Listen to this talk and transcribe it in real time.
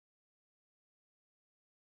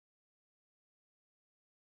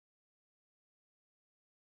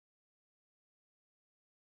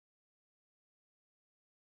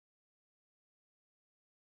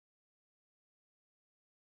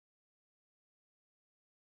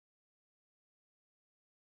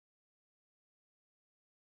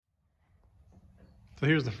So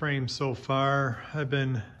here's the frame so far. I've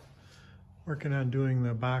been working on doing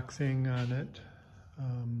the boxing on it.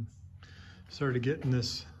 Started getting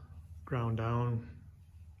this ground down.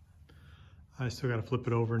 I still got to flip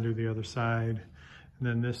it over and do the other side. And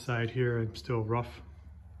then this side here, I'm still rough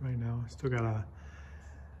right now. I still got to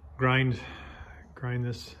grind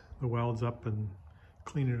the welds up and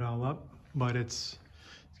clean it all up, but it's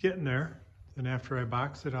getting there. And after I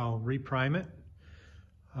box it, I'll reprime it.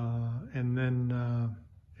 And then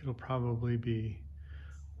it'll probably be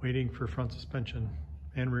waiting for front suspension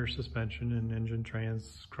and rear suspension and engine,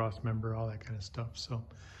 trans, cross member, all that kind of stuff. So,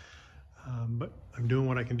 but I'm doing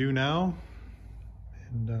what I can do now.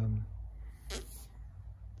 And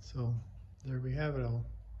so there we have it all.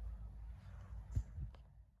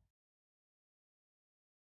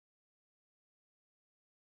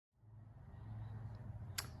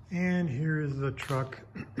 And here is the truck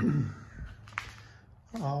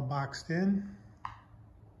all boxed in.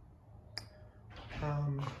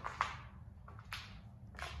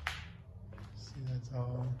 See, that's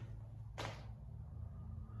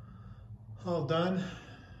all done.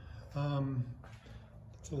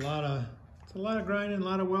 It's a lot of grinding, a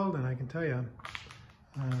lot of welding, I can tell you.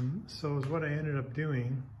 So what I ended up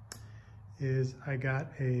doing is I got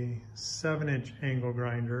a 7-inch angle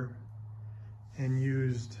grinder and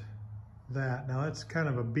used that. Now that's kind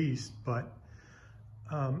of a beast, but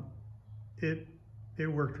it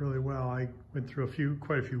worked really well. I went through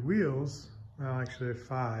quite a few wheels. Well, actually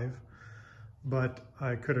 5, but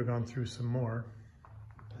I could have gone through some more.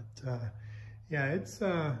 But yeah, it's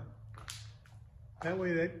that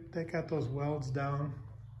way they got those welds down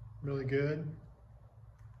really good.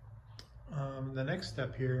 The next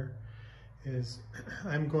step here is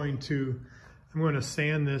I'm going to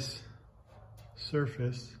sand this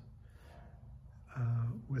surface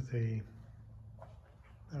with a,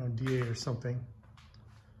 I don't know, DA or something,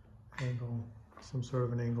 some sort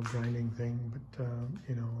of an angle grinding thing, but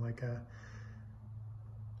you know, like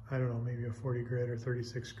I don't know, maybe a 40 grit or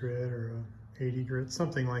 36 grit or a 80 grit,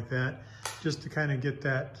 something like that, just to kind of get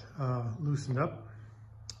that loosened up,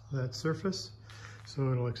 that surface,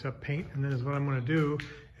 so it'll accept paint. And then what I'm going to do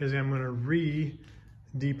is I'm going to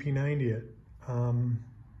re-DP90 it.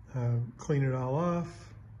 Clean it all off.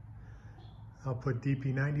 I'll put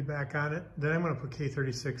DP90 back on it. Then I'm going to put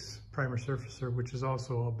K36 primer surfacer, which is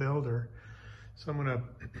also a builder. So I'm going to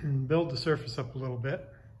build the surface up a little bit.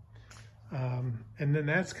 And then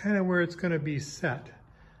that's kind of where it's going to be set.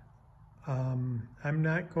 I'm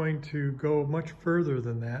not going to go much further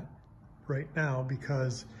than that right now,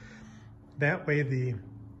 because that way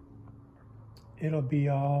it'll be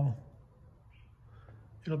all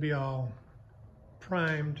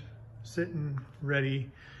primed, sitting,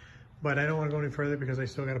 ready. But I don't want to go any further because I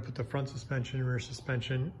still got to put the front suspension, rear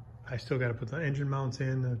suspension. I still got to put the engine mounts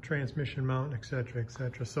in, the transmission mount, etc.,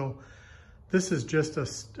 etc. So this is just a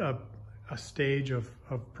stage of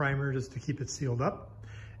primer just to keep it sealed up.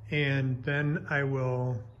 And then I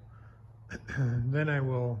will,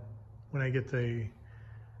 when I get the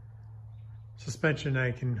suspension,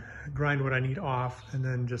 I can grind what I need off and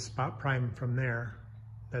then just spot prime from there.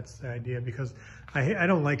 That's the idea, because I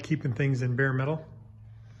don't like keeping things in bare metal.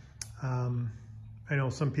 I know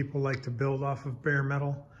some people like to build off of bare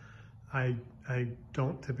metal. I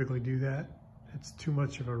don't typically do that. It's too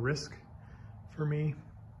much of a risk for me,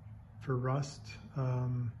 for rust.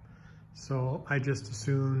 So I just as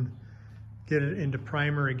soon get it into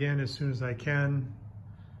primer again as soon as I can,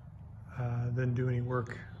 then do any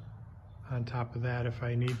work on top of that if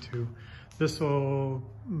I need to. This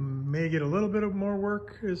may get a little bit of more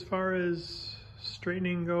work as far as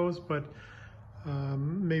straightening goes, but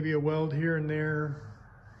maybe a weld here and there.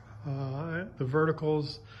 The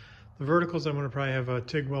verticals I'm going to probably have a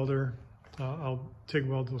TIG welder. I'll TIG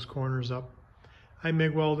weld those corners up. I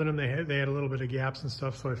MIG welded them. They had a little bit of gaps and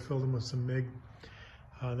stuff, so I filled them with some MIG.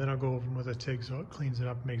 Then I'll go over them with a TIG so it cleans it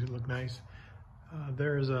up, makes it look nice.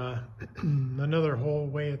 There's another hole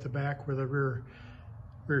way at the back where the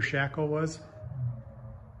rear shackle was.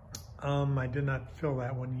 I did not fill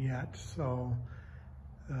that one yet, so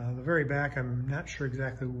the very back, I'm not sure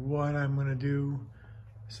exactly what I'm going to do.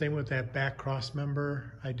 Same with that back cross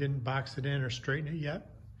member. I didn't box it in or straighten it yet.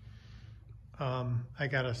 I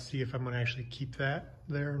got to see if I'm going to actually keep that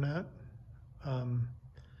there or not.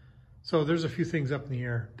 So there's a few things up in the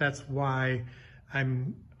air. That's why I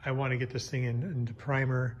want to get this thing into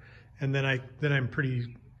primer, and then I'm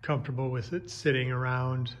pretty comfortable with it sitting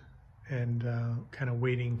around and kind of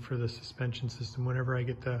waiting for the suspension system. Whenever I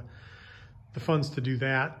get the funds to do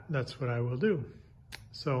that, that's what I will do.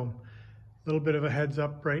 So a little bit of a heads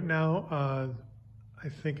up right now. I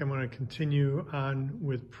think I'm going to continue on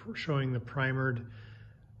with showing the primered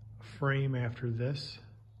frame after this.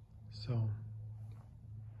 So,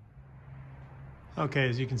 okay,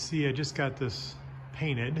 as you can see, I just got this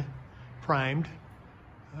painted, primed.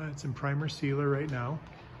 It's in primer sealer right now.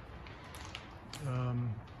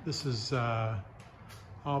 This is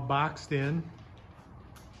all boxed in.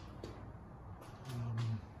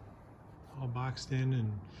 All boxed in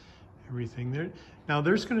and everything there. Now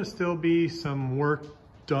there's going to still be some work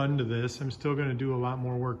done to this. I'm still going to do a lot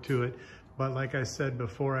more work to it. But like I said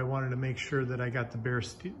before, I wanted to make sure that I got the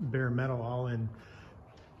bare metal all in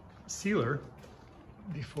sealer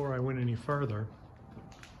before I went any further.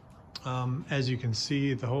 As you can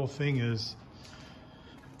see, the whole thing is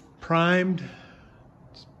primed,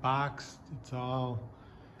 it's boxed, it's all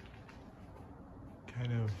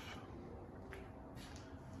kind of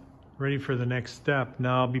ready for the next step.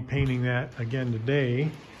 Now I'll be painting that again today,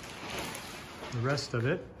 the rest of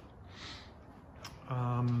it.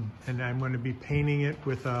 And I'm going to be painting it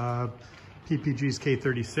with PPG's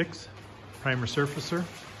K36 primer surfacer,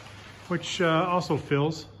 which also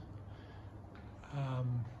fills.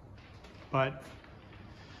 But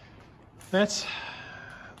that's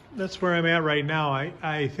where I'm at right now.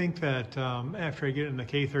 I think that after I get in the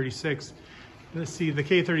K36, let's see, the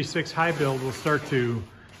K36 high build will start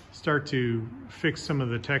to fix some of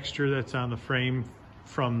the texture that's on the frame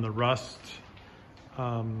from the rust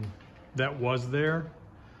that was there.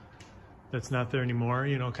 That's not there anymore,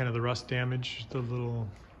 you know, kind of the rust damage, the little,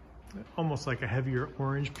 almost like a heavier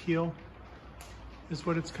orange peel is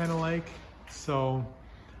what it's kind of like. So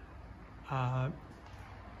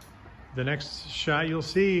the next shot you'll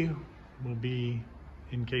see will be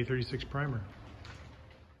in K36 primer.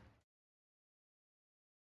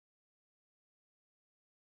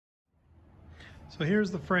 So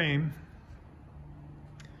here's the frame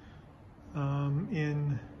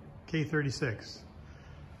in K36.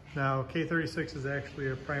 Now K36 is actually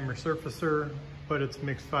a primer surfacer, but it's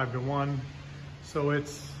mixed 5:1, so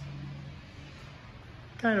it's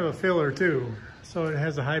kind of a filler too. So it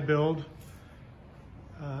has a high build.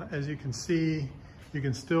 As you can see, you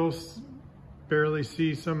can still barely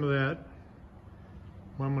see some of that,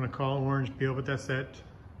 what I'm going to call orange peel, but that's that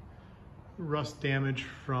rust damage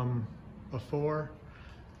from before.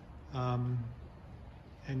 And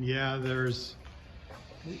yeah, there's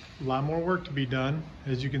a lot more work to be done.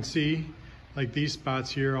 As you can see, like these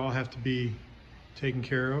spots here all have to be taken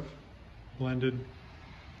care of, blended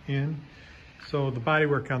in. So the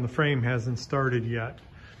bodywork on the frame hasn't started yet.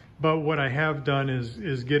 But what I have done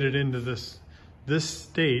is get it into this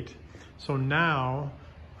state. So now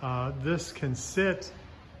this can sit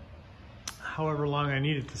however long I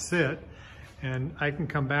need it to sit, and I can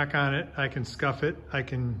come back on it, I can scuff it, I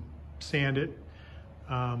can sand it,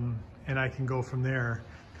 and I can go from there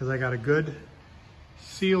because I got a good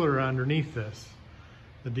sealer underneath this,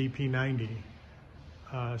 the DP90.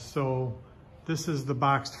 So this is the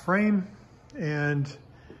boxed frame, and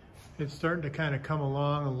it's starting to kind of come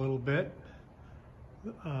along a little bit.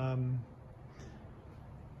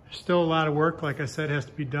 Still a lot of work, like I said, has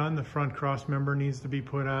to be done. The front cross member needs to be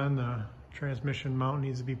put on, the transmission mount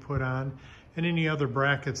needs to be put on, and any other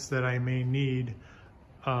brackets that I may need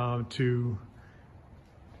to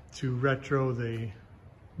retro the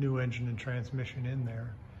new engine and transmission in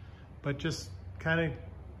there. But just kind of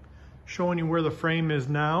showing you where the frame is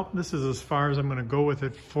now. This is as far as I'm going to go with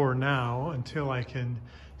it for now until I can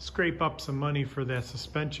scrape up some money for that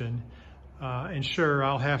suspension. And sure,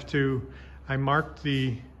 I'll have to, I marked,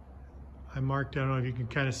 I don't know if you can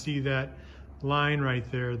kind of see that line right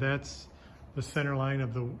there. That's the center line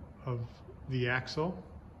of the axle.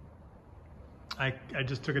 I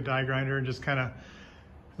just took a die grinder and just kind of,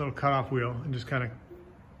 little cutoff wheel, and just kind of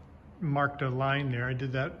marked a line there. I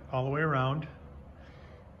did that all the way around.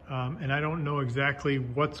 And I don't know exactly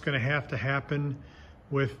what's going to have to happen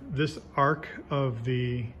with this arc of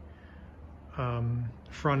the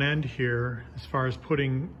front end here as far as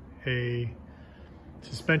putting a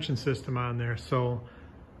suspension system on there. So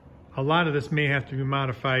a lot of this may have to be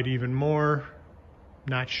modified even more.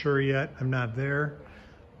 Not sure yet, I'm not there,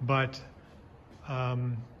 but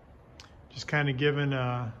just kind of giving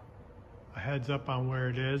a heads up on where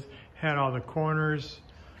it is. Had all the corners,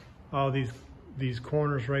 all these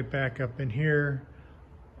corners right back up in here,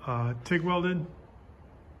 TIG welded.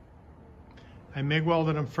 I MIG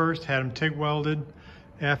welded them first, had them TIG welded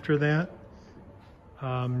after that,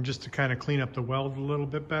 just to kind of clean up the weld a little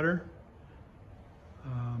bit better.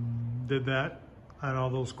 Did that on all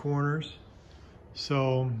those corners.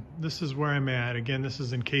 So this is where I'm at. Again, this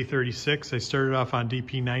is in K36. I started off on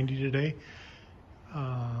DP90 today.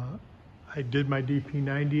 I did my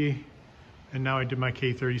DP90 and now I did my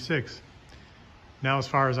K36. Now, as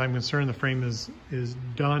far as I'm concerned, the frame is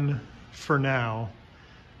done for now.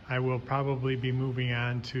 I will probably be moving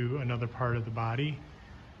on to another part of the body,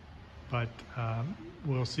 but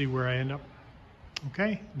we'll see where I end up.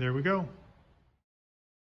 Okay, there we go.